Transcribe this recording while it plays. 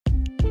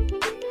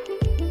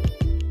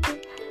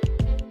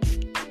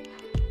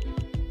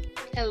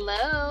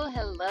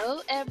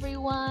Hello,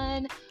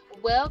 everyone.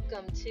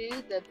 Welcome to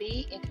the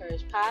Be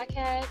Encouraged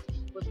podcast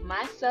with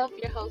myself,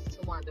 your host,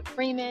 Tawanda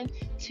Freeman.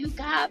 To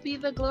God be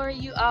the glory.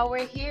 You all were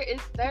here.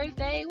 It's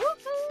Thursday.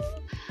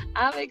 Woohoo!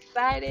 I'm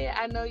excited.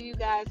 I know you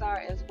guys are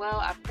as well.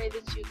 I pray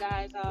that you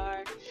guys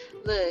are.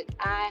 Look,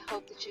 I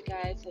hope that you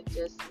guys have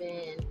just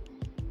been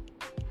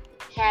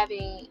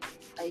having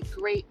a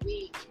great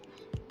week.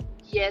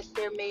 Yes,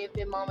 there may have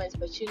been moments,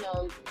 but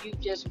you've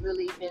just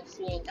really been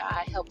seeing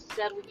God help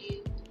settle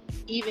you,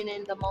 even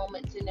in the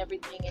moments and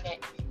everything, and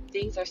that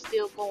things are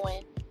still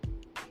going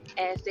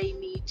as they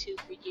need to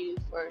for you,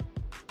 for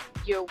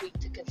your week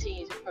to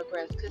continue to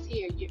progress. Because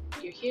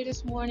you're here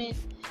this morning.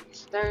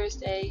 It's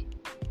Thursday,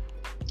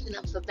 and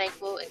I'm so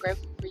thankful and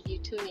grateful for you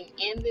tuning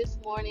in this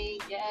morning.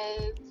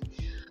 Yes.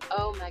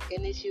 Oh my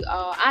goodness, you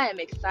all. I am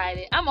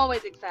excited. I'm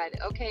always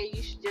excited. Okay,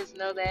 you should just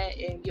know that,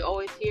 and you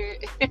always hear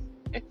it.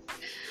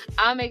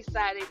 I'm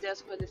excited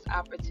just for this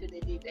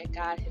opportunity that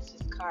God has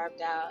just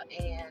carved out,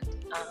 and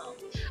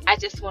I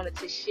just wanted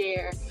to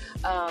share.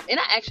 And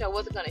I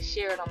wasn't going to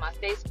share it on my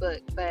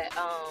Facebook, but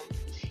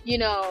you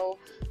know,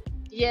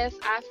 yes,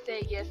 I've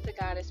said yes to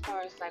God as far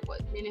as like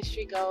what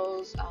ministry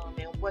goes,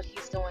 and what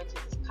He's doing to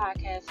this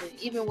podcast, and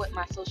even with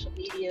my social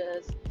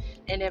medias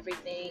and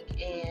everything.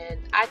 And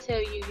I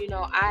tell you,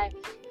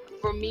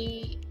 for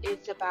me,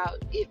 it's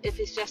about if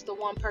it's just the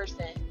one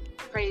person,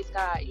 praise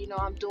God.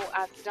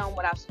 I've done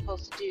what I'm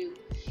supposed to do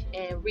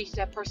and reach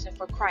that person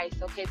for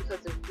Christ, okay,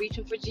 because of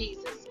reaching for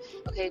Jesus,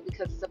 okay,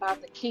 because it's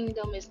about the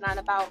kingdom. It's not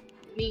about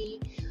me,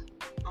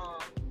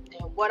 um,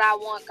 and what I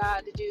want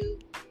God to do.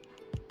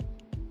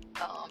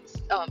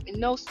 And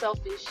no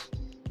selfishness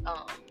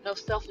um,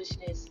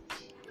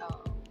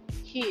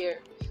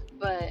 here,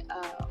 but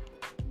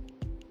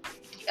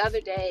the other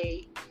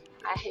day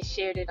I had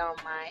shared it on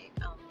my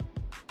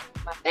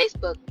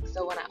Facebook.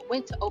 So when I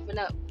went to open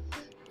up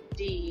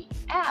the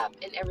app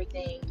and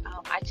everything,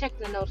 I checked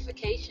the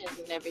notifications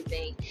and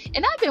everything,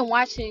 and I've been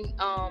watching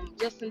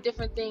just some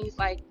different things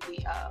like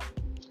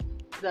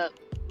the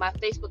my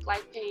Facebook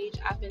like page.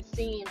 I've been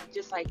seeing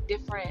just like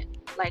different,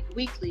 like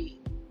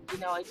weekly,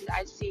 I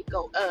see it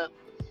go up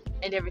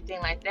and everything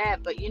like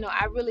that. But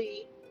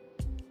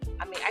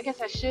I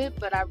guess I should,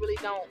 but I really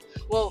don't.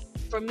 Well,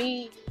 for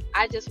me,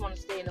 I just want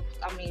to stay and I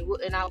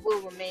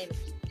will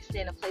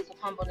stay in a place of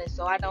humbleness,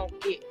 so I don't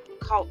get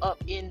caught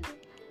up in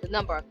the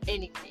number of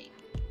anything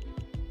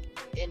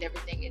and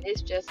everything. And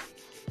it's just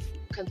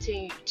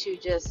continue to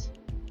just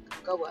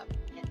go up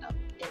and up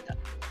and up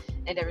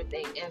and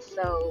everything. And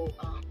so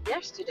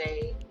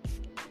yesterday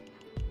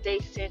they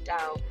sent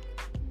out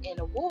an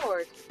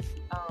award,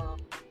 um,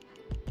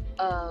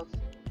 of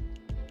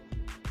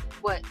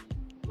what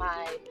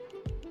my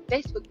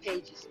Facebook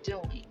page is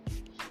doing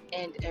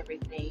and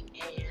everything.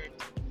 And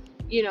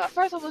at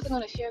first I wasn't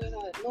going to share this. I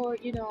was like, Lord,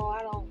 I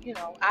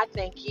don't, I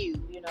thank you,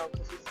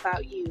 because it's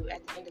about you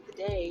at the end of the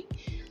day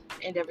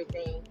and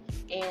everything.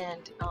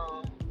 And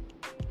I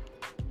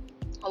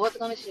wasn't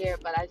going to share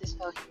it, but I just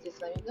felt He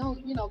just let me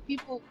know,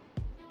 people,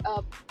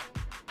 uh,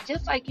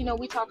 just like,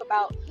 we talk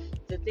about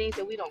the things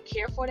that we don't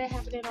care for that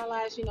happen in our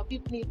lives.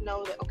 People need to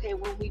know that, okay,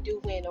 when we do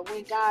win, or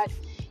when God,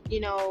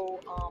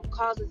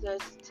 causes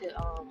us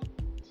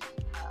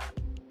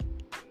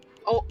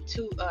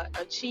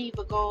achieve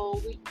a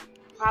goal we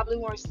probably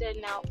weren't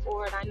setting out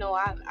for it. I know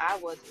I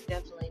was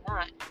definitely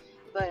not,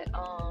 but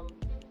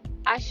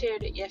I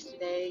shared it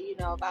yesterday,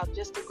 about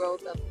just the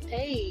growth of the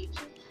page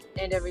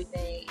and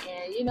everything.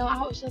 And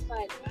I was just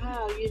like,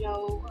 wow,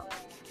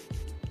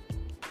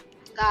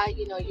 God,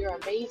 you're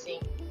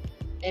amazing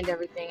and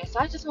everything. And so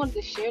I just wanted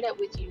to share that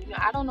with you.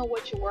 I don't know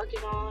what you're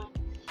working on.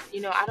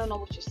 I don't know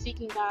what you're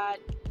seeking God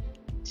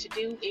to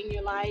do in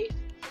your life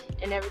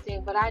and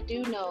everything, but I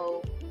do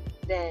know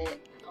that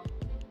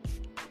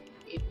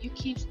if you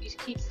keep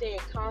staying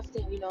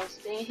constant,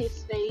 stay in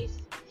His face,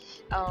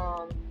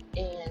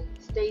 and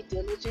stay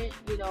diligent,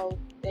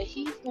 that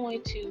He's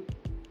going to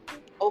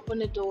open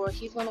the door.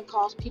 He's going to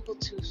cause people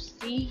to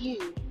see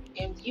you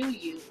and view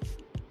you,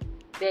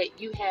 that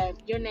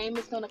your name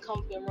is going to come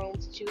up in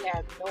rooms that you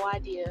have no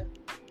idea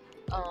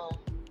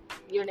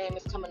your name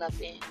is coming up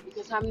in.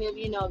 Because how many of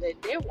you know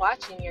that they're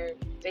watching your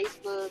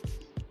Facebook,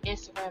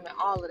 Instagram, and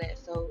all of that?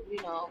 So,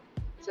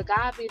 to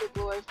God be the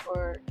glory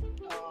for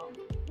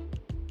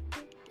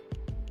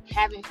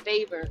having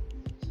favor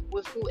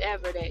with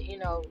whoever that,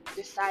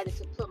 decided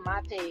to put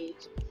my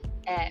page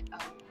at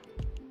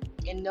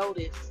and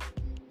notice,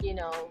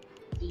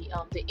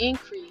 the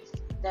increase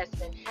that's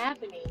been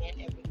happening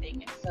and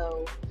everything. And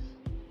so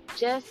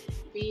just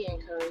be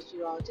encouraged,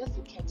 you all. Just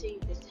to continue,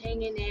 just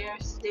hang in there,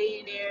 stay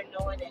in there,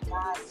 knowing that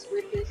God is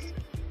with us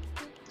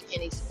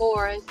and He's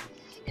for us.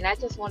 And I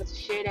just wanted to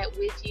share that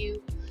with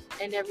you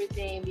and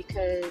everything,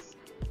 because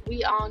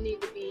we all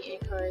need to be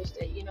encouraged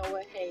that,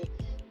 hey,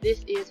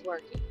 this is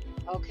working,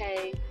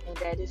 okay? And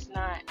that it's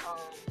not,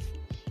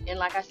 and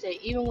like I said,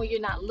 even when you're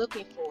not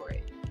looking for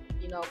it,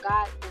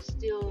 God will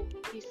still,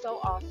 He's so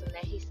awesome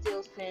that He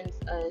still sends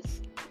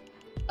us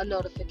a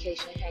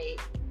notification. Hey,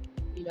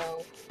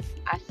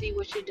 I see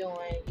what you're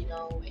doing, and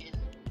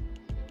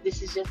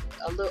This is just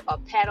a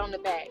pat on the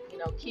back.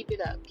 Keep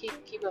it up,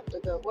 keep up the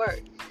good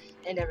work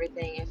and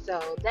everything. And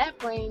so that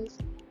brings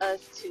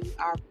us to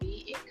our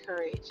Be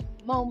Encouraged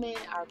moment,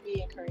 our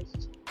Be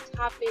Encouraged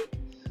topic,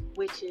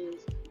 which is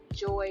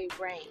joy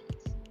reigns.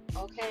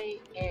 Okay,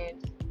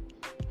 and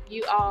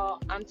you all,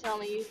 I'm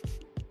telling you,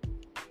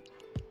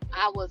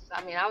 I was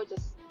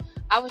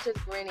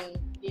just grinning,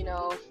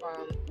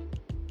 from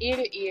ear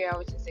to ear. I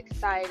was just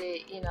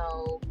excited,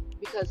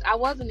 because I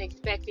wasn't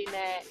expecting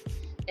that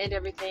and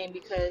everything,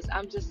 because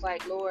I'm just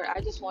like, Lord,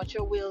 I just want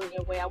your will and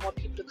your way. I want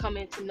people to come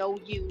in to know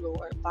you,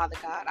 Lord, Father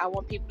God. I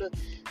want people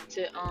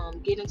to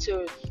get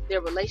into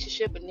their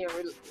relationship and their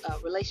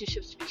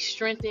relationships to be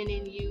strengthened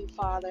in you,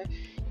 Father.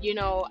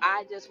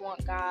 I just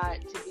want God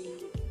to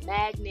be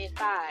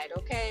magnified,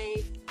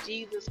 okay?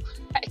 Jesus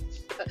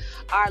Christ,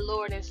 our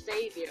Lord and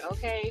Savior,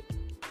 okay?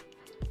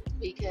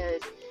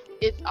 Because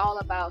it's all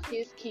about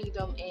his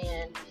kingdom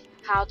and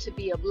how to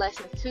be a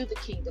blessing to the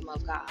kingdom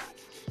of God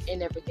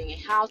and everything,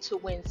 and how to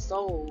win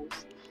souls,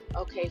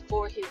 okay,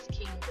 for his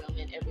kingdom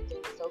and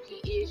everything. So he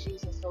is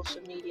using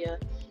social media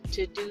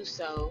to do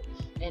so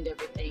and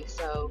everything.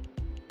 So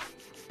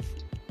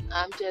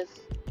I'm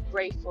just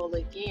grateful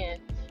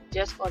again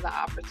just for the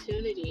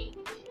opportunity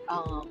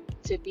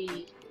to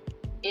be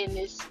in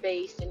this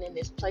space and in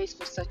this place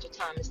for such a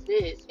time as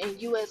this,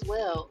 and you as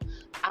well.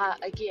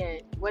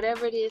 Again,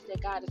 whatever it is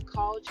that God has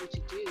called you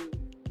to do,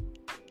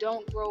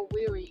 don't grow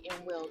weary in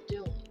well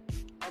doing,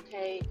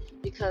 okay?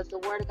 Because the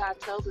Word of God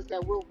tells us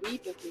that we'll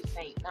reap if we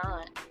faint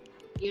not.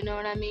 You know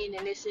what I mean?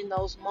 And it's in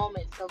those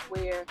moments of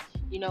where,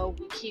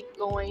 we keep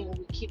going,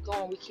 we keep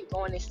going, we keep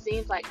going. It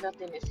seems like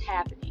nothing is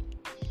happening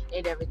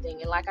and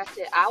everything. And like I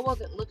said, I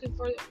wasn't looking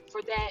for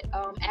that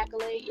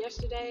accolade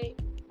yesterday.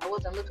 I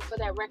wasn't looking for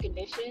that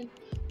recognition,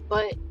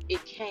 but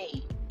it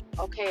came,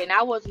 okay? And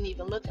I wasn't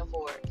even looking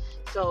for it.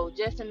 So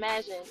just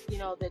imagine,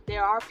 that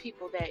there are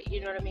people that,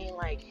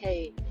 like,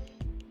 hey,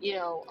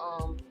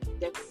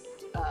 that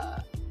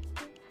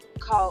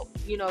call,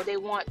 they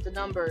want the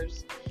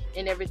numbers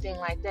and everything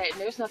like that.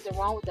 And there's nothing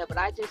wrong with that. But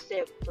I just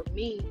said, for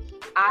me,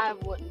 I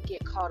wouldn't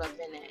get caught up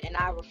in it. And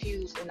I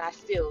refuse, and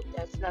that's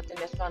nothing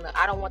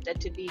I don't want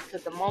that to be,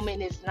 because the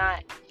moment is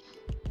not,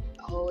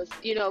 it's,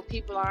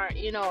 people aren't,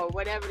 or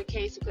whatever the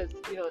case, because,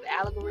 the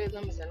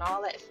algorithms and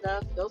all that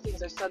stuff, those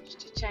things are subject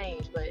to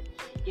change. But,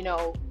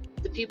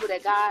 the people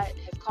that God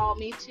has called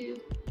me to,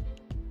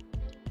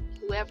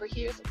 whoever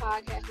hears the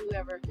podcast,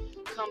 whoever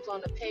comes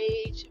on the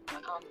page,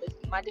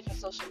 my different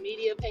social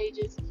media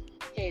pages,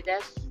 hey,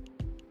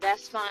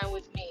 that's fine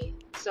with me.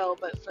 So,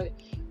 but for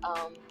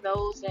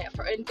those that,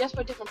 and just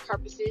for different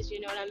purposes,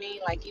 you know what I mean?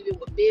 Like even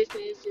with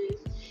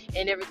businesses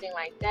and everything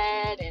like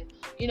that, and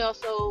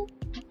so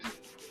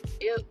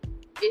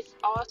it's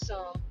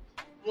awesome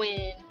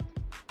when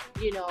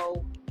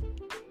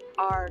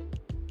our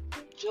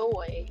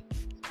joy,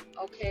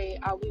 okay,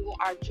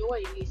 our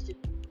joy needs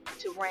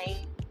to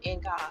reign in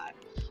God.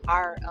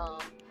 Our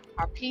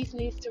peace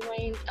needs to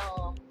reign.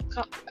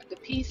 The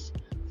peace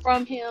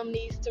from Him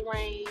needs to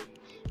reign.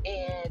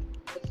 And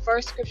the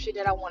first scripture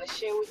that I want to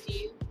share with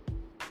you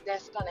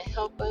that's going to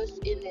help us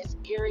in this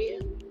area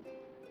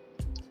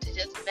to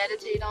just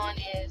meditate on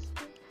is,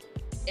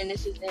 and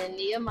this is in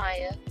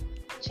Nehemiah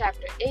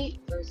chapter 8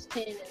 verse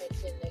 10, and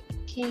it's in the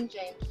King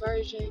James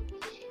Version,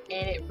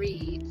 and it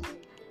reads,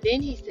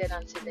 "Then he said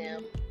unto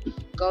them,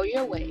 Go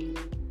your way,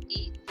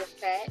 eat the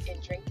fat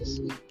and drink the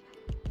sweet,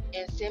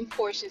 and send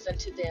portions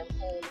unto them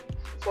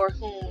for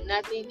whom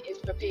nothing is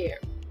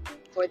prepared.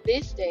 For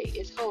this day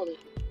is holy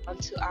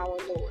unto our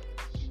Lord.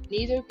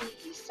 Neither be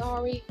ye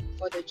sorry,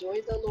 for the joy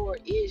of the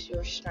Lord is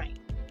your strength."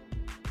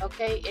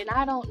 Okay, and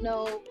I don't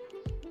know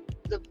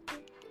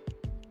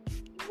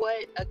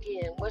what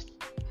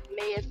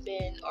may have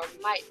been or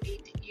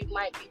you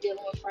might be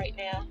dealing with right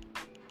now,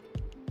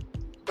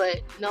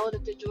 but know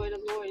that the joy of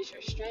the Lord is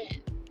your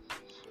strength,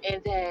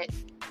 and that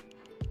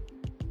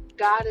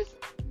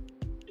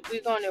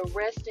we're going to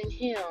rest in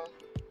Him.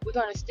 We're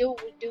going to still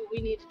do what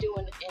we need to do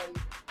in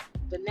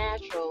the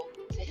natural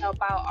to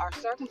help out our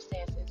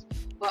circumstances,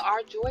 but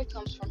our joy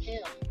comes from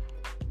Him.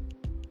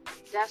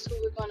 That's who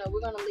we're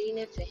gonna lean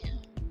into Him.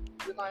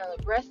 We're gonna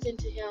rest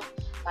into Him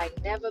like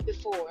never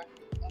before,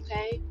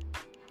 okay?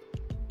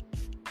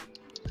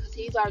 Because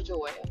He's our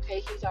joy,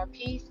 okay? He's our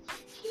peace.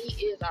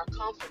 He is our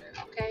comforter,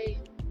 okay?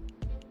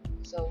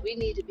 So we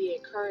need to be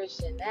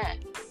encouraged in that.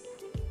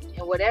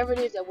 And whatever it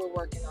is that we're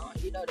working on,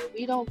 that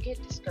we don't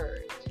get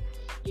discouraged.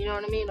 You know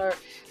what I mean? Or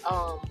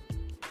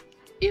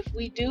if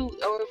we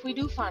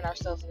do find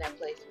ourselves in that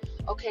place,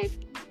 okay,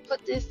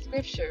 get this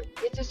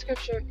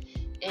scripture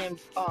and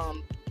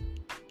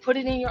put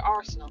it in your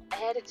arsenal,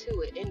 add it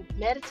to it, and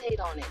meditate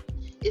on it.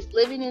 It's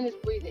living and it's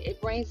breathing. It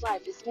brings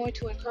life. It's going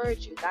to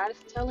encourage you. God is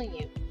telling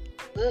you,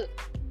 look,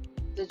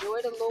 the joy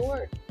of the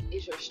Lord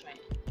is your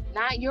strength,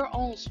 not your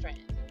own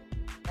strength.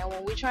 Now,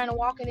 when we're trying to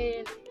walk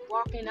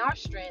in our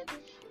strength,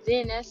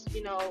 then that's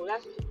when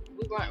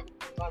we run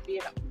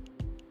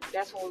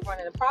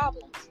into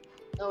problems.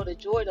 No, the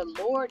joy of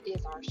the Lord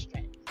is our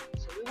strength.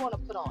 So we want to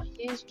put on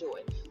His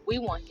joy. We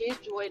want His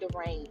joy to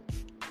reign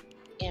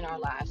in our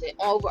lives and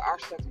over our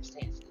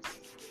circumstances.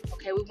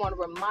 Okay, we want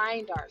to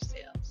remind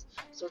ourselves.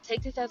 So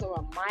take this as a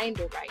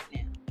reminder right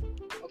now.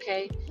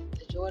 Okay,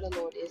 the joy of the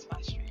Lord is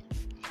my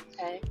strength.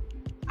 Okay,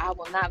 I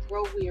will not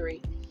grow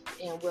weary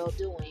in well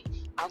doing.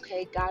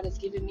 Okay, God has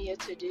given me a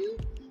to do.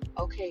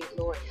 Okay,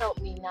 Lord, help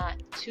me not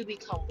to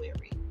become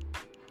weary.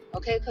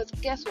 Okay, because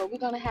guess what? We're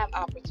gonna have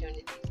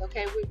opportunities.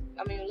 Okay,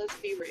 let's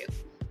be real.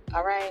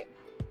 All right,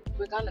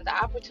 the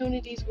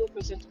opportunities will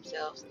present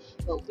themselves,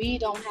 but we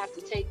don't have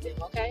to take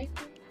them. Okay,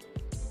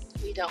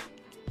 we don't.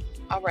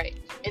 All right,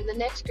 and the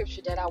next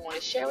scripture that I want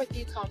to share with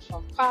you comes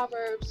from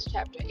Proverbs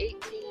chapter 18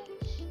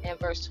 and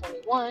verse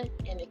 21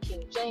 in the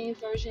King James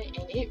Version,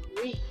 and it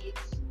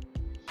reads,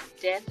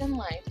 "Death and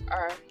life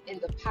are in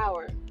the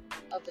power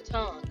of the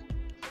tongue,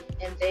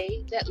 and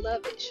they that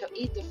love it shall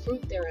eat the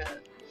fruit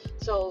thereof."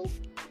 So,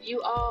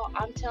 you all,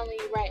 I'm telling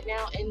you right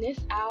now, in this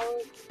hour,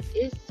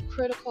 it's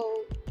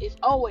critical. It's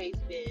always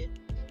been,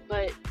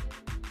 but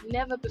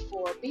never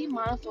before. Be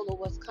mindful of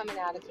what's coming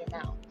out of your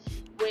mouth.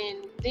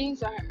 When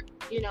things are,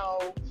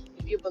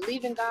 if you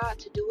believe in God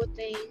to do a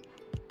thing,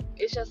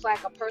 it's just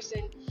like a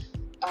person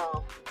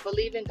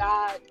believing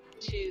God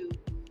to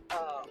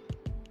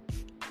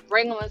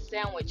bring them a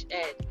sandwich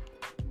at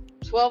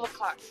 12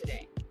 o'clock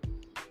today.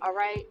 All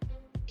right?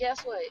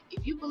 Guess what?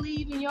 If you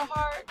believe in your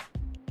heart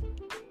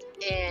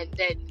and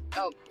that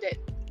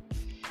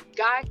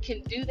God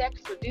can do that,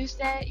 can produce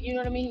that, you know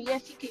what I mean?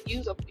 Yes, he could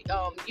use a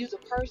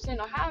person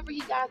or however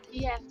he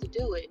has to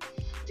do it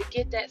to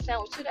get that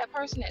sandwich to that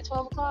person at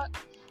 12 o'clock.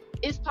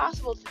 It's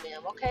possible to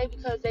them, okay?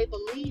 Because they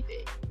believe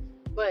it.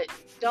 But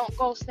don't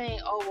go saying,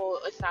 "Oh,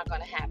 well, it's not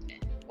going to happen,"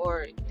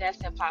 or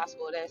 "That's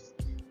impossible.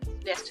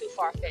 That's too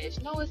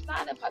far-fetched." No, it's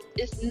not impossible.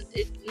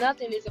 It's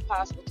nothing is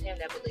impossible to him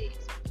that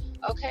believes.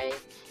 Okay?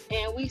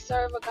 And we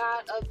serve a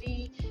God of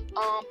the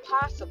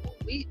possible.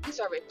 We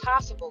serve a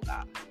possible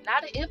God.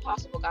 Not an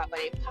impossible God, but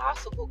a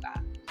possible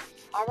God.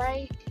 All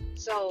right?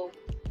 So,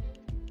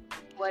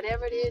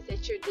 whatever it is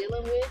that you're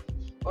dealing with,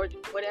 or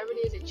whatever it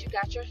is that you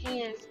got your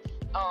hands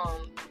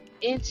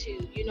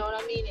into, you know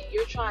what I mean? And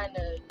you're trying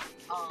to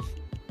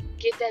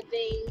get that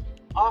thing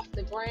off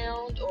the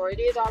ground, or it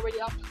is already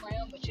off the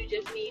ground, but you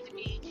just need to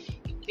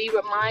be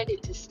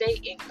reminded to stay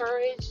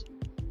encouraged.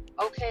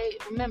 Okay,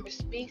 remember,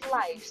 speak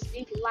life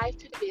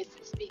to the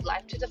business, speak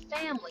life to the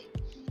family,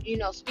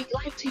 speak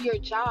life to your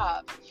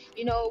job.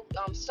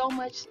 So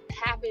much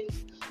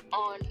happens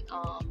on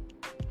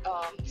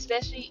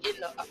especially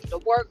in the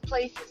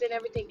workplaces and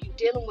everything. You're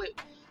dealing with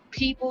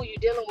people, you're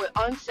dealing with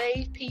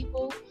unsaved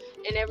people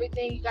and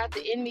everything. You got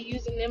the enemy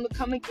using them to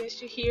come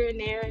against you here and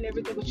there and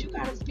everything, but you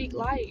got to speak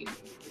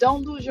life.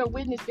 Don't lose your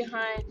witness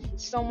behind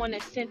someone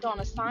that's sent on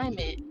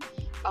assignment,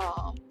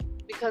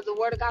 because the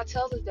word of God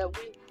tells us that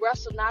we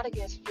wrestle not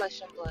against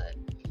flesh and blood,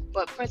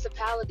 but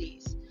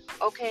principalities.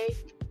 Okay,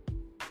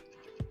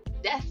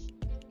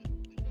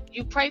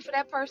 you pray for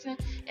that person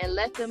and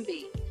let them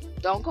be.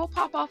 Don't go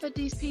pop off at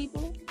these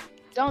people.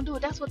 Don't do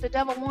it. That's what the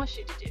devil wants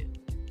you to do.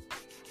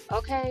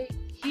 Okay?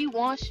 He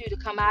wants you to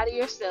come out of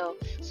yourself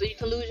so you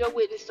can lose your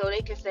witness, so they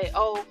can say,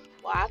 "Oh,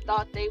 well, I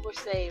thought they were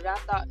saved."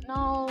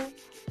 No.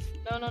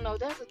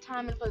 There's a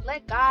time and place.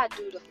 Let God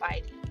do the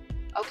fighting.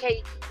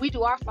 Okay? We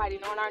do our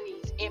fighting on our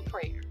knees in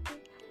prayer.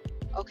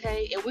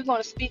 Okay? And we're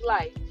going to speak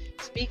life.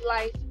 Speak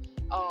life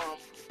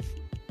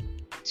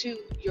to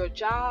your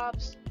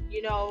jobs.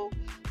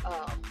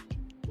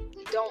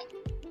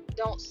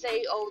 Don't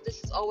say, "Oh,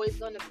 this is always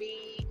going to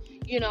be,"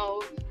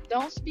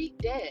 don't speak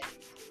death.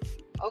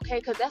 Okay,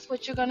 because that's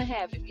what you're going to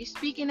have. If you're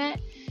speaking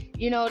that,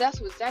 that's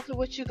exactly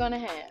what you're going to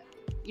have.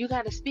 You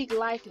got to speak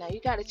life now.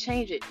 You got to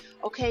change it.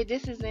 Okay,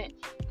 this isn't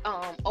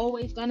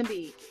always going to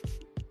be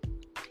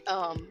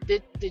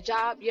the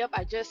job. Yep,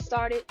 I just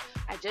started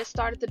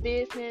the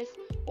business,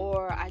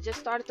 or I just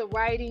started the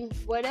writing.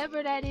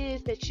 Whatever that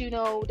is that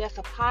that's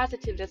a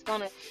positive, that's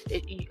going to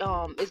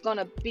is going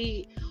to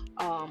be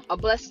a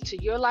blessing to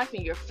your life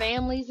and your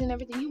families and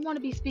everything. You want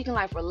to be speaking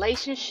life,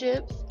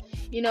 relationships.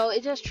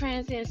 It just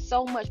transcends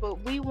so much,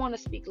 but we want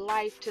to speak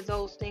life to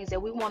those things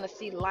that we want to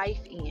see life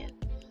in.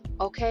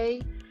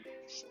 Okay?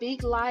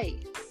 Speak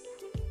life.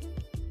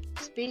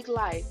 Speak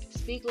life.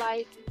 Speak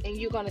life, and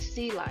you're going to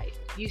see life.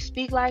 You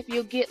speak life,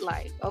 you'll get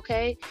life.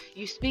 Okay?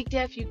 You speak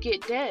death, you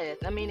get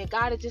death. And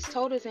God has just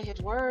told us in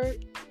His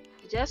Word.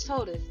 He just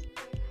told us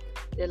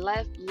that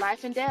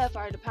life and death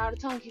are the power of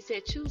the tongue. He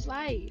said, choose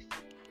life.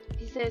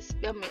 He says,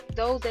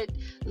 those that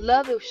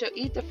love it shall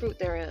eat the fruit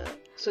thereof.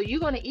 So you're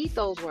going to eat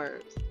those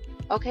words.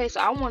 Okay, so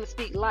I want to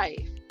speak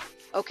life.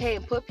 Okay,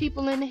 and put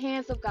people in the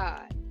hands of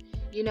God.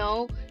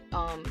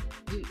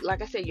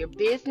 Like I said, your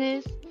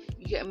business,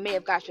 you may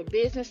have got your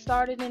business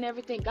started and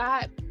everything.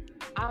 God,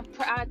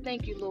 I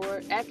thank you,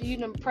 Lord. After you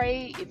done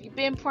prayed, if you've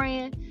been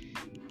praying,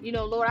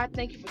 Lord, I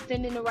thank you for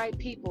sending the right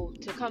people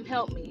to come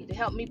help me, to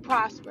help me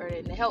prosper,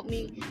 and to help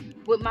me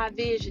with my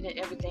vision and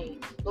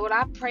everything. Lord,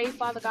 I pray,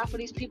 Father God, for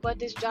these people at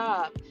this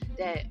job,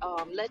 that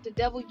let the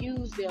devil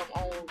use them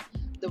on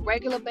the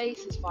regular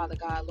basis, Father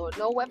God. Lord,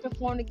 no weapon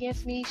formed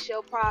against me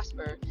shall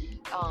prosper.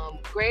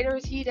 Greater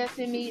is He that's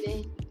in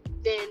me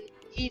than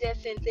He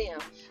that's in them.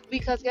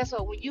 Because guess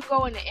what? When you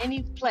go into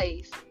any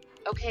place,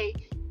 okay,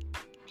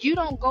 you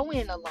don't go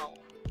in alone.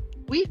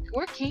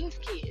 We're king's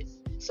kids.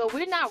 So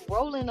we're not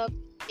rolling up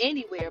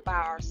anywhere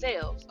by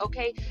ourselves,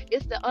 okay?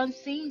 It's the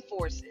unseen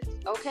forces,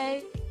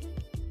 okay?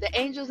 The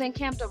angels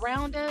encamped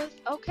around us,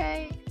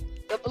 okay?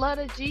 The blood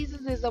of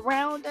Jesus is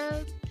around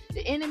us.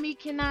 The enemy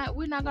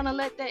we're not going to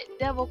let that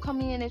devil come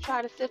in and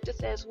try to sift us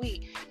as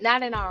wheat.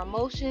 Not in our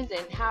emotions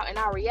and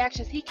our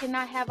reactions. He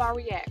cannot have our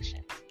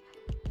reactions.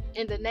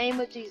 In the name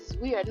of Jesus,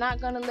 we are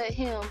not going to let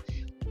him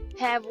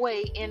have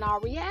way in our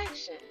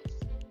reactions,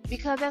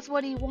 because that's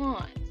what he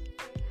wants,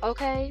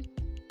 okay?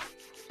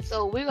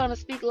 So we're going to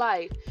speak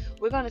life.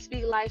 We're going to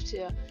speak life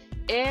to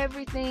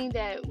everything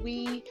that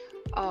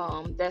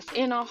that's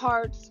in our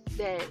hearts,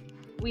 that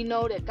we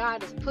know that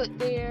God has put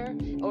there.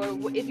 Or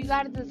if you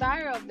got a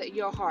desire of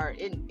your heart,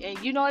 and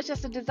you know it's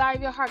just a desire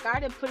of your heart,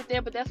 God didn't put it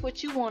there, but that's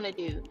what you want to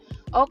do.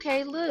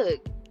 Okay,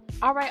 look.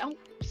 All right,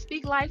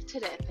 speak life to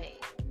that thing.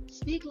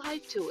 Speak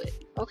life to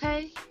it,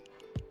 okay?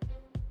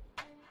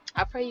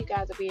 I pray you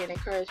guys are being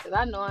encouraged, because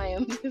I know I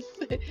am.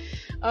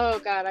 Oh,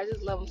 God, I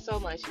just love him so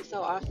much. He's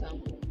so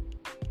awesome.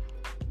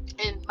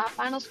 And my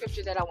final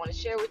scripture that I want to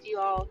share with you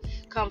all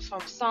comes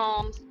from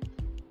Psalms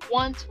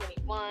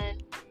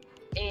 121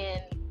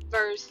 and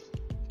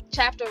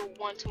chapter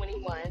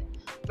 121,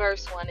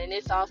 verse 1, and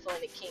it's also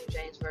in the King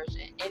James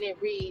Version. And it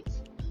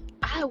reads,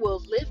 I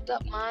will lift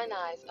up mine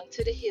eyes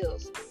unto the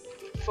hills,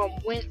 from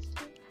whence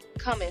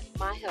cometh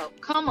my help.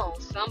 Come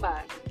on,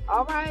 somebody.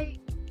 All right.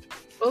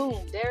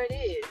 Boom. There it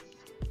is.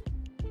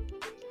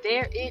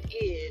 There it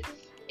is.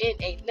 In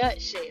a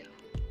nutshell.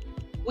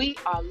 We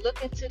are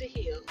looking to the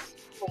hills,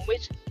 from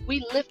which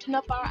we lifting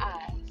up our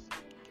eyes.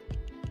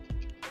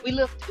 We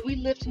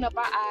lifting up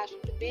our eyes from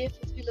the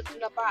business. We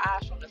lifting up our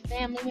eyes from the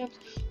family members.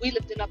 We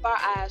lifting up our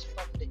eyes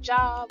from the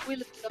job. We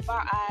lifting up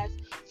our eyes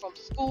from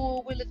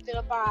school. We lifting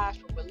up our eyes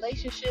from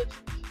relationships.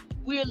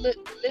 We're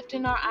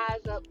lifting our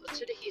eyes up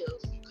to the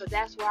hills, because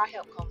that's where our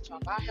help comes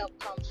from. Our help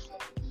comes from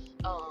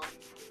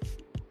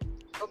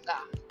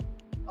God.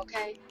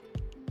 Okay,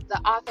 the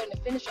author and the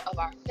finisher of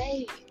our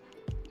faith.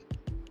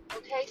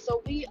 Okay,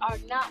 so we are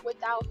not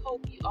without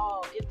hope, you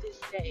all, in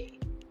this day.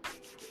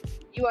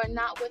 You are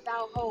not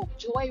without hope.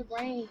 Joy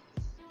reigns.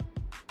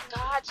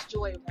 God's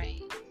joy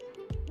reigns.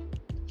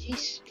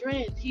 He's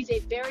strength. He's a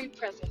very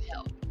present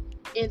help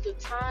in the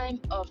time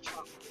of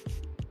trouble,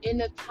 in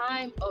the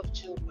time of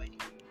joy.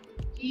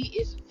 He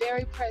is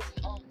very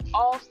present on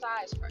all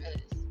sides for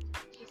us.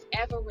 He's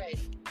ever ready.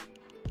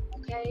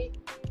 Okay?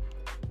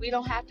 We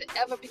don't have to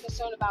ever be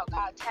concerned about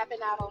God tapping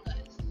out on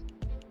us.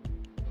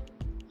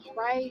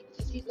 Alright?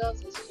 Because he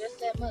loves us just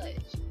that much.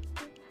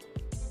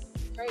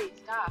 Praise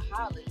God.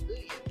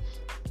 Hallelujah.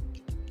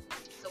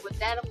 So with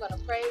that, I'm going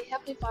to pray.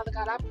 Heavenly Father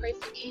God, I pray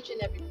for each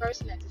and every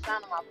person at the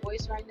sound of my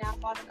voice right now,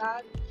 Father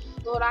God.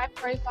 Lord, I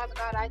pray, Father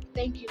God, I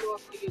thank you,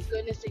 Lord, for your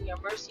goodness and your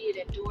mercy.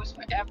 It endures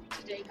forever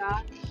today,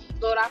 God.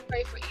 Lord, I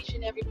pray for each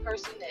and every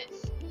person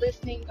that's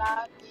listening,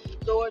 God.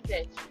 Lord,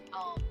 that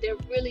they're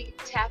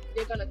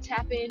going to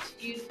tap into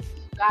you.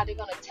 God, they're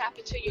going to tap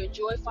into your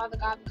joy, Father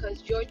God,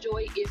 because your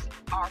joy is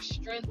our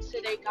strength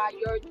today, God.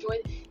 Your joy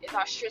is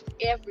our strength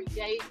every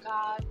day,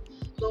 God.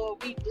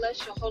 Lord, we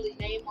bless your holy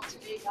name on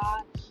today,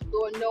 God.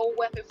 Lord, no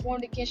weapon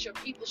formed against your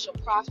people shall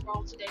prosper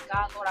on today,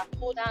 God. Lord, I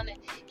pull down the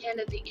hand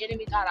of the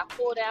enemy, God. I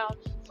pull down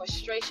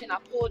frustration. I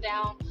pull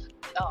down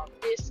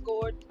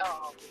discord.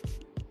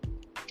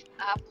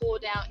 I pull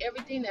down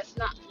everything that's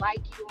not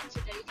like you on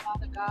today,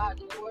 Father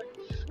God. Lord,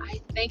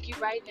 I thank you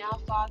right now,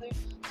 Father,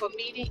 for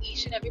meeting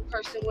each and every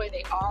person where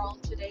they are on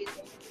today,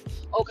 Lord.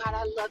 Oh, God,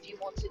 I love you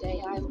on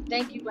today. I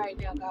thank you right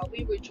now, God.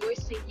 We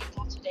rejoice in you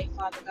on today,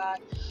 Father God.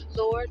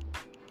 Lord,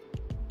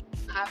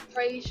 I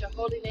praise your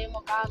holy name,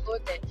 oh God,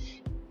 Lord, that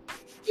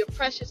your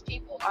precious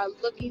people are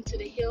looking to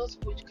the hills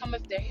which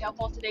cometh their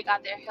help on today,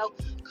 God. Their help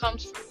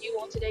comes from you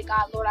on today,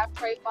 God. Lord, I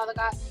pray, Father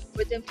God,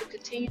 for them to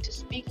continue to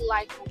speak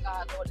life, oh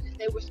God, Lord. And if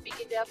they were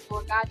speaking death,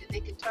 Lord God, that they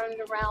can turn it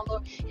around,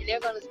 Lord, and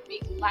they're going to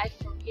speak life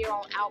from here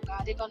on out,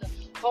 God. They're going to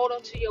hold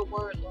on to your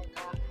word, Lord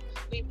God.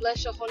 We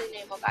bless your holy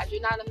name, oh God.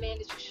 You're not a man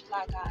that you should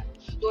lie, God.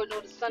 Lord,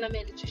 nor the son of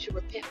man that you should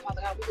repent,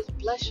 Father God. We just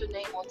bless your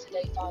name on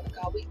today, Father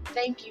God. We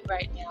thank you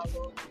right now,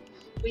 Lord.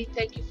 We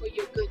thank you for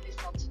your goodness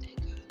on today,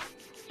 God.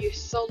 You're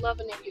so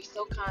loving and you're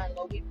so kind,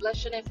 Lord. We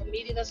bless your name for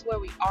meeting us where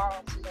we are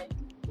on today,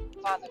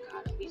 Father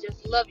God. And we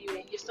just love you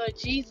in your son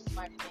Jesus'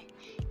 mighty name.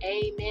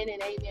 Amen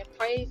and amen.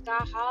 Praise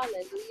God.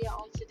 Hallelujah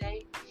on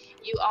today.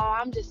 You all,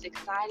 I'm just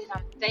excited.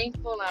 I'm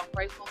thankful. I'm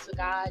grateful to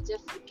God.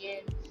 Just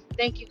again,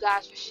 thank you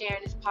guys for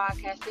sharing this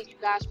podcast. Thank you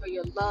guys for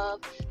your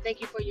love.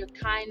 Thank you for your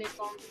kindness.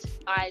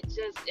 I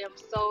just am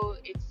so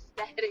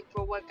ecstatic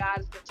for what God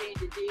is continuing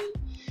to do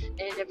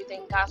and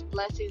everything. God's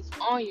blessings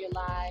on your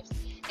lives.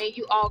 And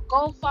you all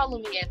go follow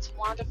me at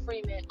Twanda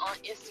Freeman on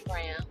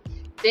Instagram.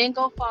 Then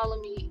go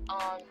follow me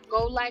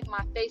go like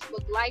my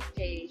Facebook like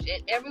page.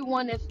 And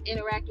everyone that's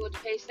interacting with the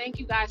page, thank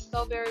you guys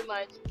so very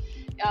much.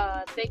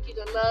 Thank you.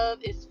 The love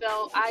is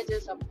felt. I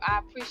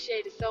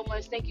appreciate it so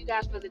much. Thank you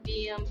guys for the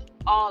DMs,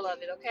 all of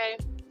it, okay?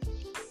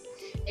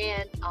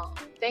 And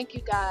thank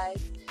you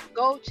guys.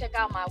 Go check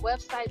out my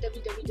website,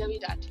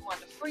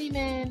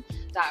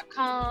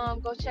 www.tawandafreeman.com.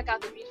 Go check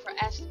out the Beauty for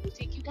Ashes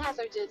Boutique. You guys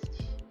are just,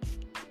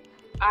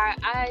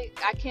 I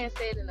can't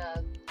say it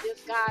enough.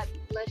 Just God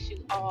bless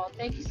you all.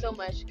 Thank you so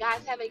much.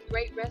 Guys, have a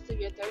great rest of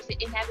your Thursday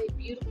and have a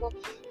beautiful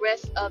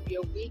rest of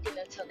your week. And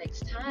until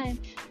next time,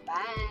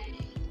 bye.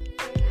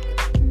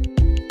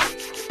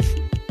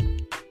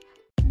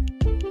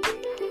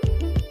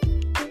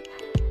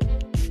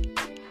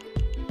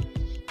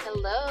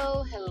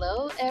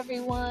 Hello,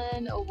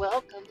 everyone.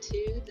 Welcome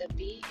to the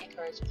Be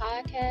Encouraged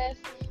podcast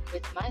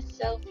with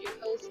myself, your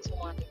host,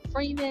 Tawanda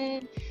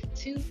Freeman.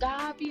 To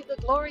God be the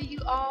glory, you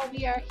all.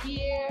 We are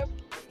here.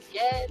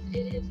 Yes,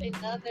 it is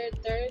another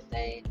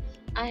Thursday.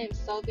 I am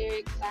so very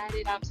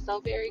excited. I'm so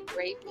very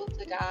grateful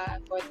to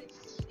God for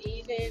this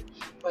season,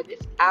 for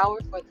this hour,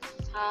 for this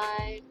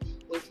time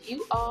with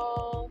you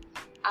all.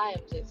 I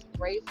am just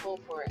grateful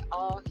for it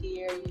all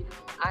here.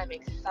 I'm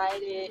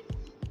excited.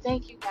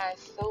 Thank you guys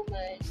so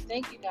much.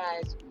 Thank you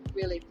guys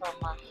really from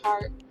my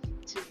heart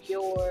to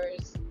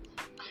yours.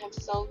 I am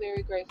so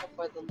very grateful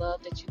for the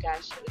love that you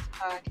guys show this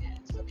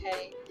podcast,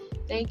 okay?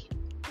 Thank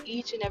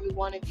each and every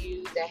one of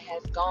you that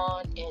has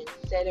gone and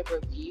said a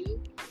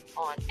review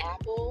on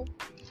Apple.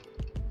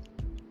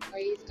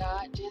 Praise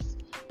God.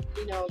 Just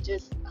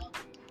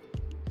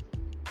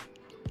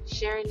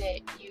sharing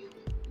that you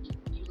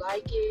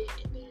like it,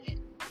 and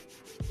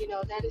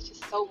that is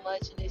just so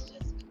much, and it's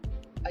just,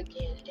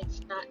 again,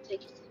 it's not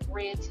taken for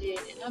granted,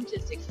 and I'm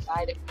just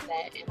excited for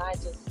that. And I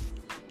just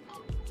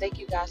thank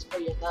you guys for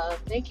your love.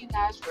 Thank you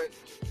guys for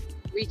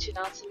reaching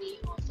out to me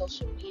on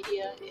social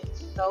media.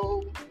 It's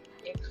so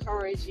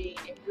encouraging.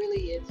 It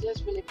really is.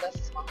 Just really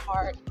blesses my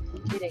heart.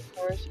 It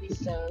encouraged me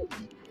so,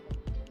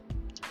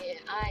 and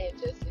I am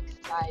just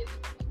excited.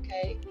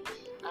 Okay,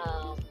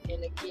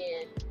 and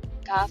again,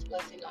 God's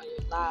blessing on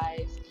your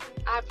lives.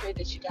 I pray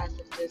that you guys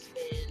have just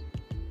been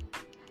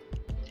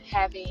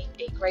having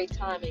a great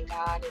time in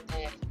God, and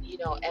that,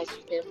 as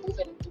you've been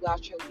moving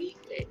throughout your week,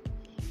 that,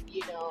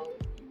 you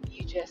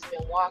just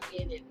been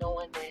walking and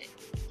knowing that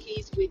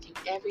He's with you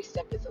every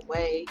step of the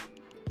way,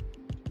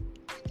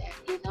 and that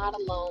you're not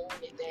alone,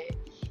 and that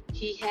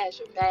He has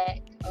your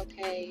back,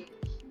 okay?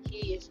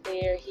 He is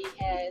there. He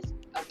has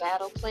a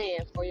battle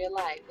plan for your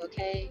life,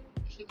 okay?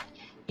 He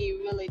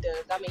really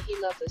does. I mean, He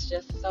loves us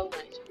just so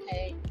much,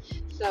 okay?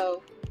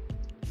 So,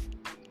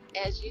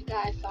 as you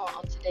guys saw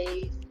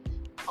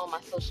on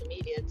my social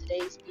media,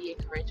 today's Be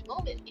Encouraged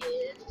moment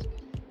is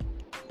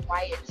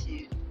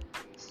quietude.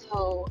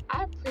 So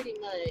I pretty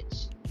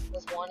much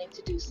was wanting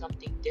to do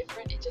something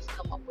different and just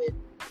come up with,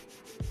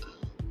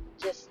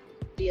 just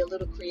be a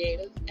little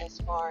creative as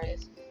far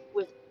as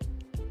with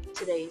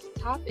today's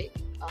topic,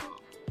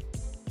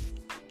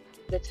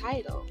 the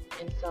title.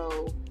 And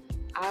so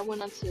I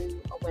went onto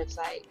a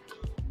website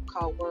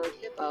called Word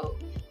Hippo,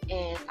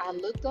 and I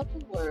looked up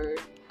the word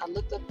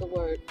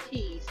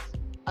peace,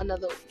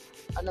 another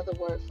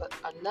word for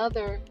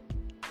another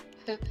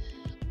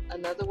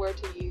word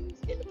to use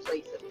in the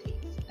place of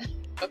peace.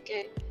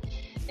 Okay?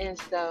 And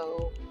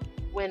so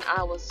when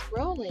I was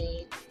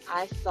scrolling,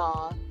 I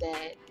saw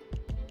that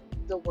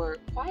the word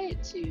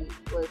quietude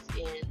was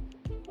in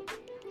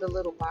the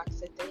little box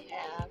that they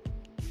have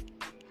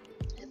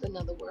as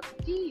another word for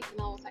peace.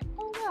 And I was like,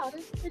 oh wow,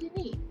 that's pretty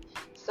neat.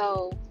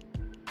 So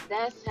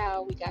that's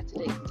how we got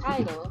today's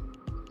title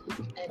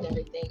and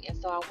everything. And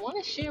so I want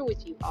to share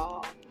with you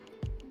all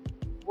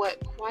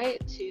what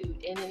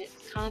quietude, and in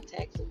its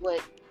context,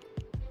 what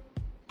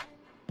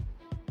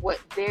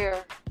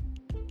their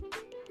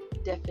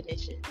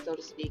definition, so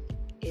to speak,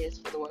 is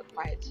for the word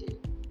quietude.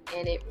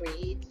 And it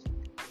reads,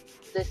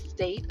 the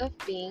state of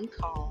being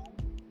calm,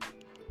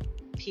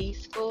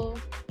 peaceful,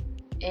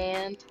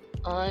 and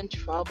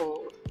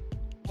untroubled.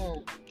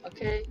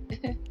 Okay?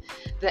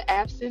 The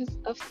absence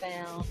of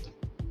sound,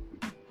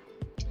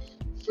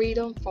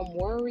 freedom from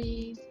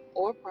worries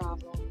or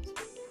problems,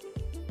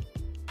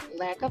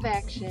 lack of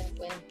action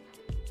when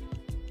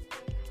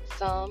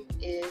some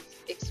is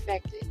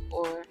expected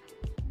or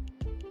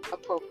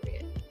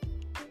appropriate.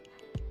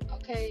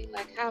 Okay,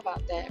 like how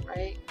about that,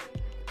 right?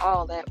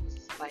 All that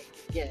was like,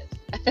 yes.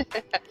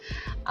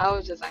 I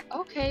was just like,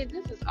 okay,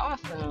 this is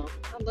awesome.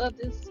 I love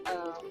this.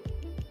 I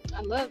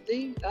love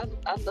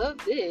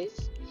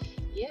this.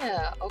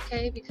 Yeah,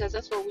 okay, because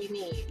that's what we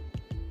need.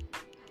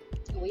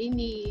 We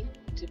need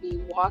to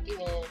be walking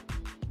in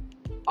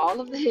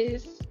all of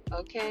this,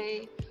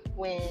 okay,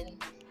 when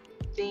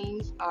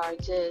things are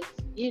just,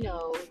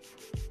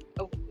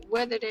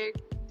 whether they're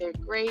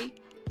great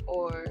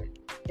or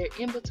they're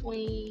in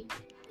between,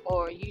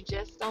 or you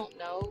just don't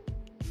know,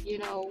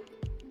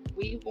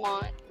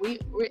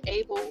 we're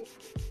able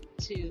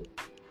to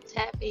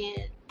tap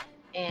in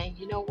and,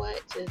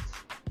 just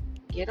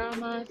get our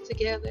minds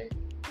together,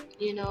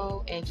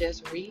 and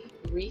just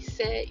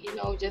reset,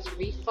 just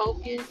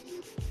refocus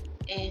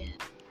and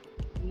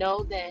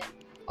know that,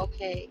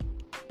 okay,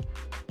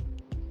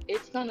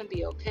 it's going to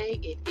be okay.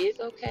 It is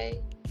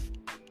okay.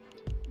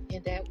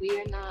 And that we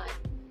are not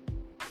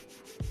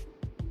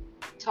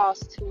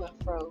tossed to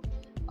and fro.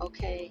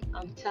 okay?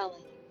 I'm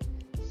telling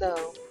you.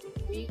 So,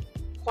 we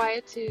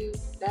quietude,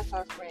 that's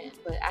our friend.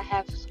 But I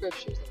have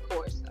scriptures, of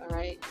course, all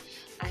right?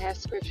 I have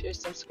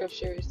some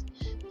scriptures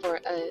for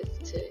us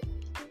to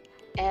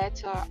add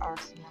to our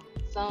arsenal.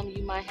 Some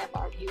you might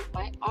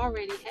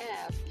already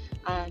have.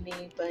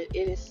 But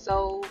it is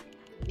so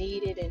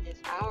needed in this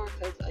hour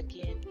because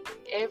again,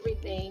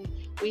 everything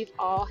we've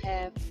all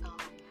have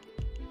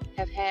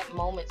had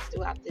moments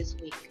throughout this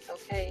week.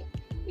 Okay,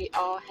 we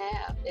all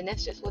have, and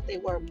that's just what they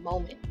were,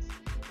 moments.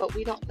 But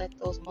we don't let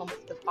those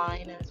moments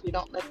define us. We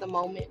don't let the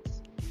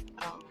moments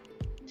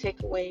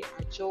take away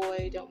our joy.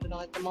 We don't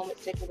let the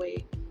moments take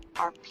away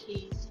our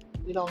peace.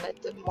 We don't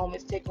let the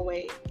moments take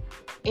away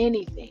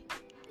anything.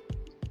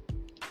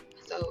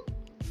 So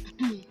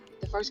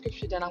the first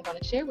scripture that I'm going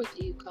to share with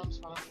you comes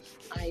from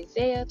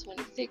Isaiah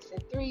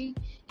 26:3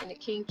 in the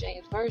King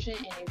James Version,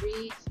 and it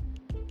reads,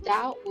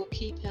 "Thou wilt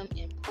keep him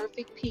in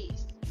perfect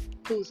peace,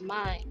 whose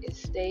mind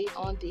is stayed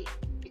on thee,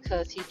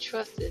 because he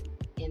trusted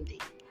in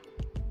thee."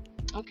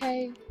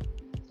 Okay,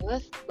 so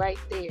that's right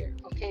there.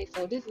 Okay,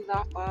 so this is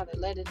our Father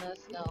letting us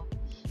know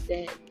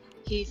that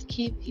He's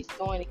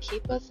going to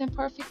keep us in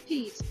perfect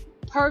peace.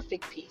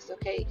 Perfect peace,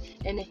 okay?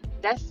 And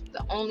that's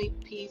the only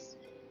peace.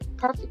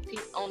 Perfect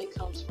peace only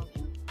comes from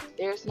Him.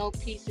 There's no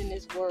peace in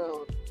this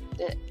world.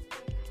 That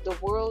the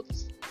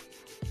world's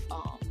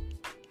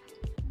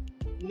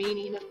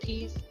meaning of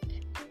peace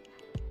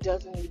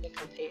doesn't even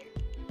compare.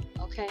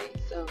 Okay,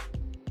 so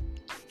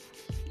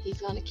He's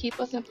going to keep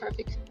us in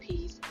perfect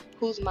peace,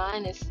 whose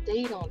mind is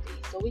stayed on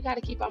thee. So we got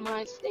to keep our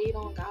mind stayed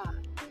on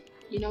God.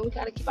 We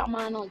got to keep our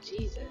mind on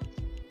Jesus.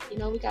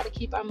 We got to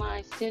keep our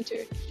mind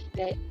centered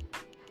that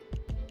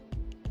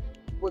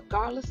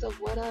regardless of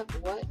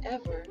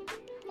whatever,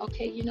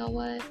 okay, you know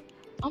what?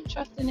 I'm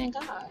trusting in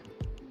God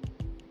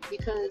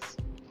because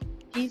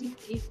He's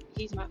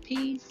my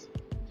peace.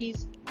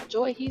 He's my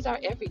joy. He's our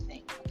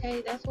everything.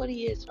 Okay, that's what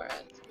He is for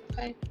us.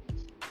 Okay,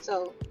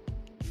 so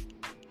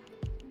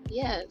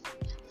yes.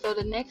 So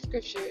the next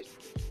scriptures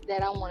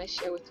that I want to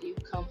share with you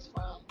comes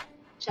from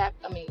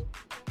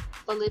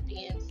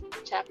Philippians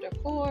chapter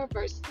 4,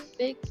 verse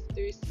 6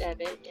 through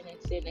 7, and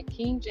it's in the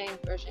King James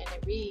Version, and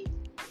it reads,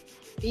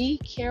 "Be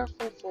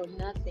careful for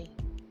nothing,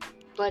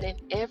 but in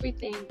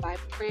everything by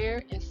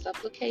prayer and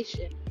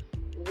supplication,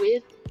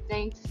 with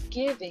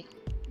thanksgiving,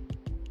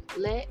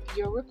 let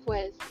your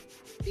requests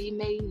be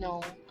made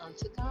known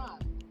unto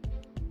God.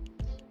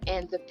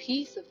 And the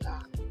peace of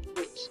God,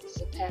 which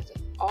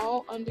surpasseth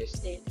all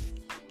understanding,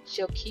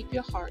 shall keep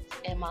your hearts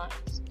and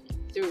minds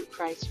through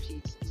Christ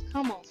Jesus."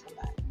 Come on,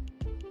 somebody.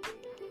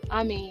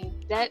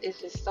 That is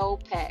just so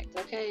packed,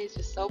 okay? It's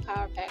just so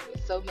power packed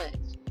with so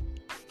much.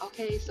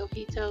 Okay, so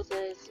He tells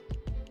us,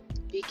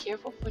 be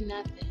careful for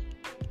nothing,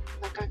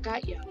 like I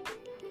got y'all,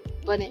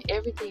 but in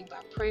everything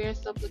by prayer and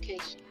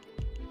supplication,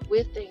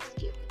 with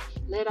thanksgiving,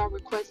 let our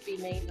requests be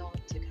made known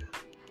to God.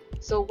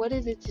 So what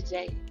is it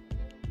today?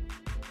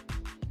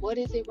 What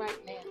is it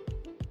right now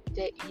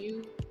that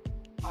you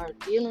are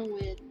dealing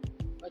with,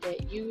 or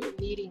that you are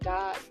needing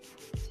God's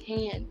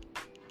hand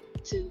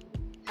to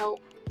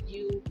help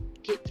you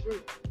get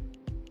through?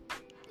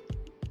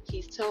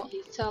 He's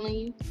telling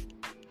you,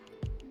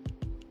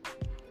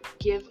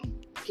 give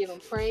him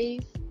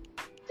praise,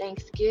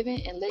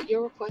 thanksgiving, and let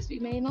your requests be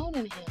made known to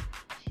Him.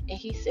 And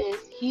He says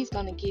He's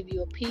going to give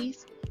you a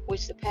peace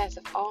which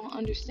surpasses all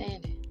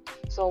understanding.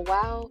 So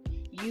while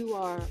you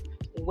are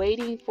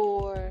waiting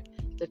for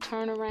the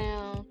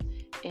turnaround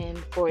and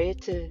for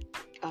it to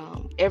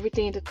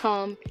everything to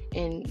come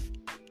and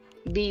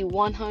be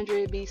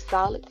 100, be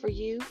solid for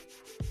you,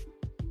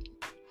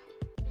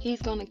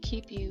 He's going to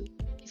keep you.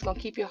 He's going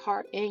to keep your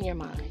heart and your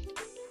mind.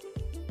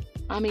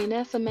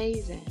 That's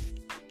amazing.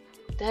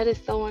 That is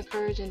so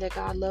encouraging that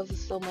God loves us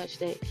so much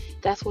that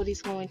that's what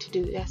He's going to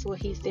do. That's what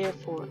He's there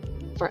for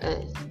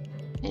us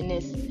in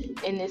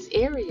this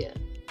area.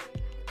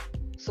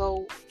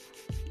 So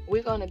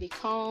we're going to be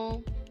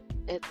calm,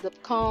 as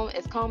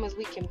calm as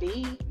we can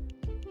be.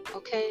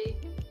 Okay,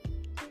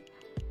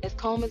 as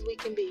calm as we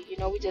can be.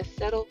 We just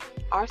settle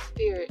our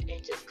spirit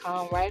and just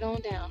calm right on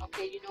down.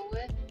 Okay, you know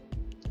what?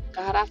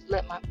 God, I've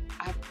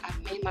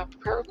made my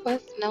prayer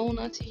requests known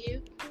unto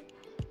you.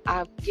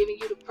 I've given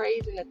you the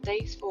praise and the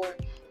thanks for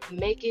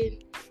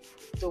making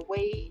the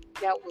way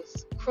that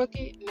was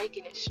crooked,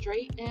 making it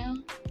straight now.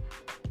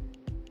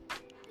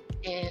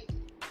 And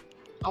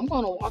I'm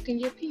going to walk in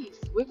your peace.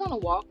 We're going to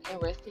walk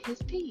and rest in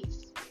His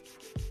peace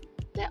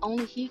that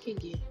only He can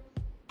give,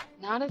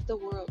 not as the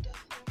world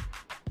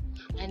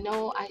does. I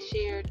know I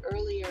shared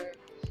earlier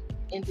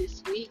in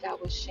this week, I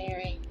was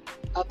sharing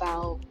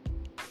about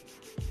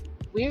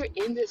we're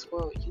in this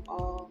world, you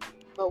all,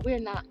 but we're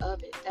not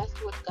of it. That's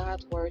what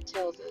God's word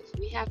tells us.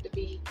 We have to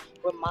be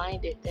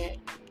reminded that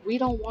we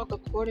don't walk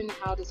according to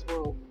how this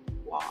world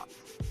walks.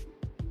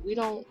 We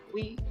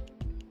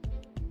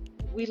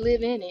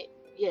live in it,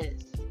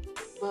 yes,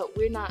 but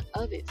we're not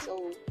of it.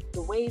 So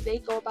the way they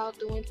go about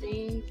doing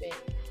things, and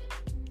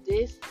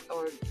this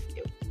or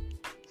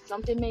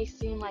something may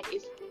seem like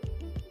it's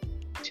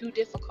too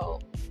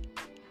difficult,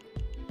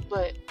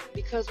 but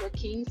because we're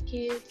King's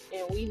kids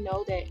and we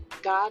know that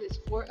God is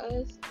for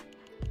us,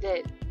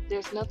 that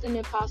there's nothing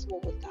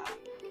impossible with God.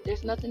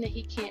 There's nothing that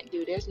he can't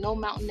do. There's no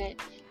mountain that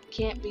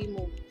can't be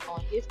moved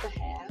on his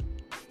behalf.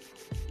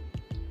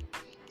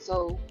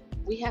 So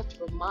we have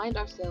to remind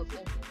ourselves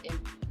and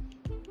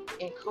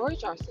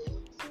encourage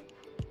ourselves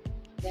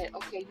that,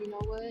 okay, you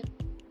know what?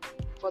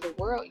 For the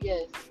world,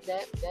 yes,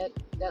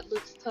 that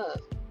looks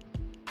tough.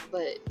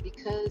 But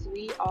because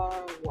we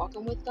are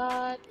walking with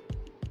God,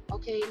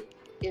 okay,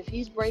 if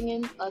he's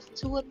bringing us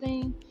to a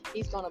thing,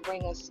 he's going to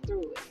bring us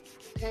through it.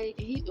 Okay,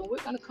 and we're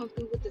going to come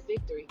through with the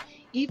victory,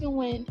 even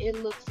when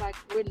it looks like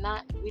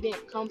we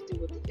didn't come through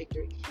with the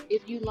victory.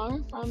 If you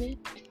learn from it,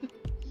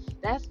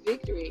 that's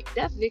victory.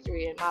 That's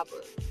victory in my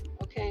book.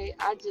 Okay,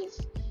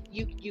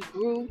 you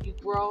grew, you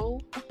grow,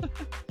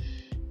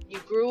 you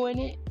grew in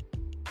it,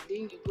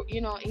 then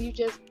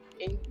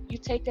and you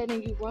take that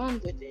and you run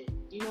with it.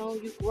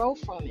 You grow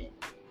from it.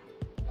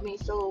 I mean,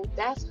 so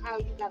that's how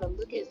you got to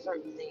look at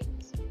certain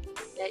things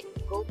that you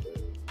go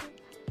through.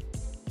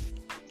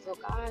 So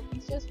God,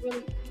 he's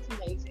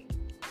amazing.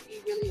 He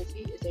really is.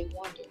 He is a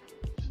wonder.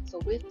 So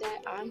with that,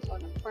 I'm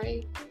going to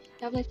pray.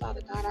 Heavenly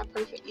Father, God, I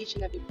pray for each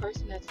and every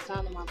person that's the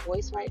sound of my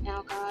voice right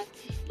now, God.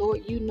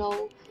 Lord, you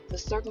know the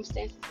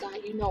circumstances, God.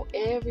 You know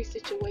every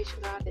situation,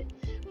 God. And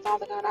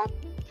Father God, I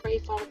pray,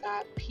 Father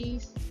God,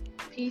 peace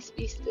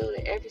be still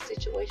to every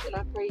situation.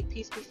 I pray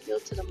peace be still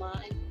to the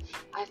mind.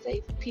 I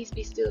say peace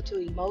be still to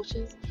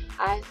emotions.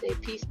 I say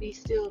peace be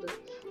still to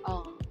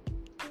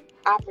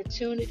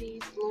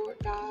opportunities, Lord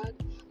God.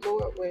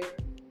 Lord, where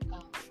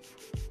um,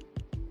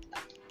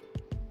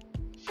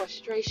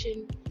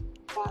 frustration,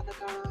 Father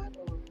God,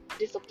 or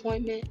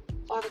disappointment,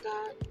 Father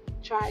God,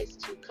 tries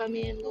to come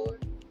in,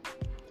 Lord.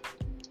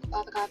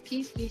 Father God,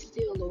 peace be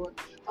still, Lord.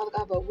 Father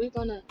God, but we're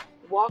going to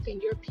walk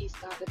in your peace,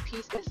 God, the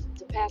peace that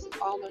surpasses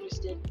all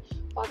understanding.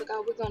 Father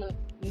God, we're going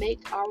to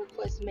make our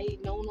requests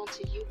made known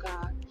unto you,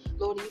 God.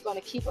 Lord, and you're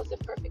going to keep us in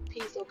perfect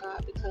peace, oh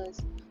God,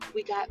 because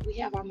we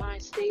have our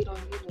mind stayed on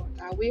you, Lord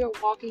God. We are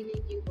walking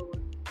in you,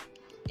 Lord,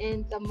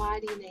 in the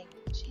mighty name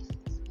of Jesus.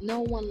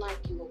 No one like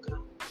you, oh God.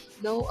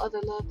 No other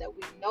love that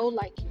we know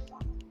like you,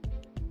 Father.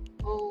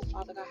 Oh,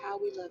 Father God, how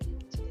we love you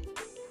today.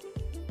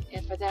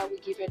 And for that, we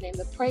give your name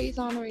the praise,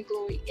 honor, and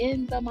glory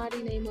in the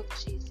mighty name of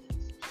Jesus.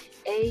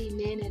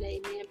 Amen and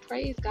amen.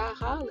 Praise God.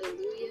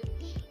 Hallelujah.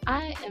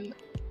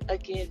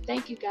 Again,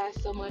 thank you guys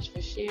so much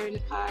for sharing the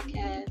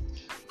podcast.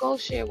 Go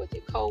share with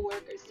your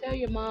coworkers. Tell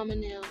your mom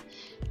and them.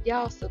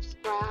 Y'all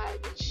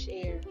subscribe and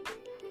share.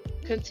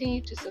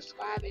 Continue to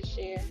subscribe and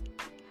share.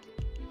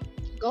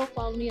 Go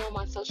follow me on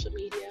my social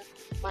media,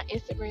 my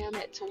Instagram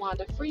at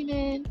Tawanda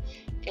Freeman,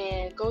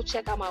 and go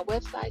check out my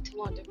website,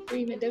 Tawanda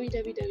Freeman,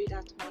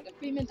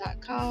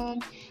 www.tawandafreeman.com.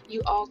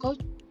 You all go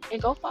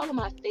follow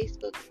my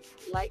Facebook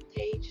like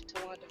page,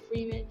 Tawanda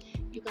Freeman.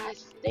 You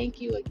guys,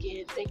 thank you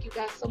again. Thank you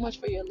guys so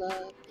much for your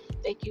love.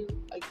 Thank you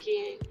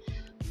again.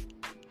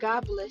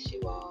 God bless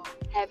you all.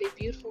 Have a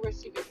beautiful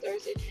rest of your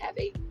Thursday. Have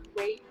a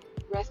great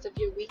rest of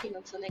your weekend.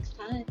 Until next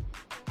time.